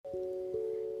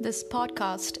This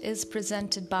podcast is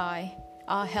presented by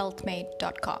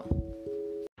ourhealthmate.com.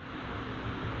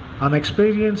 I'm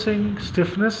experiencing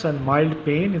stiffness and mild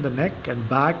pain in the neck and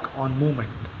back on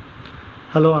movement.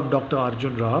 Hello, I'm Dr.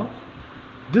 Arjun Rao.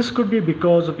 This could be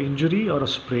because of injury or a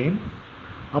sprain.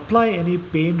 Apply any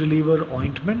pain reliever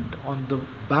ointment on the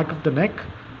back of the neck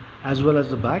as well as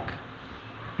the back.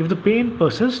 If the pain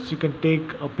persists, you can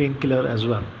take a painkiller as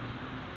well.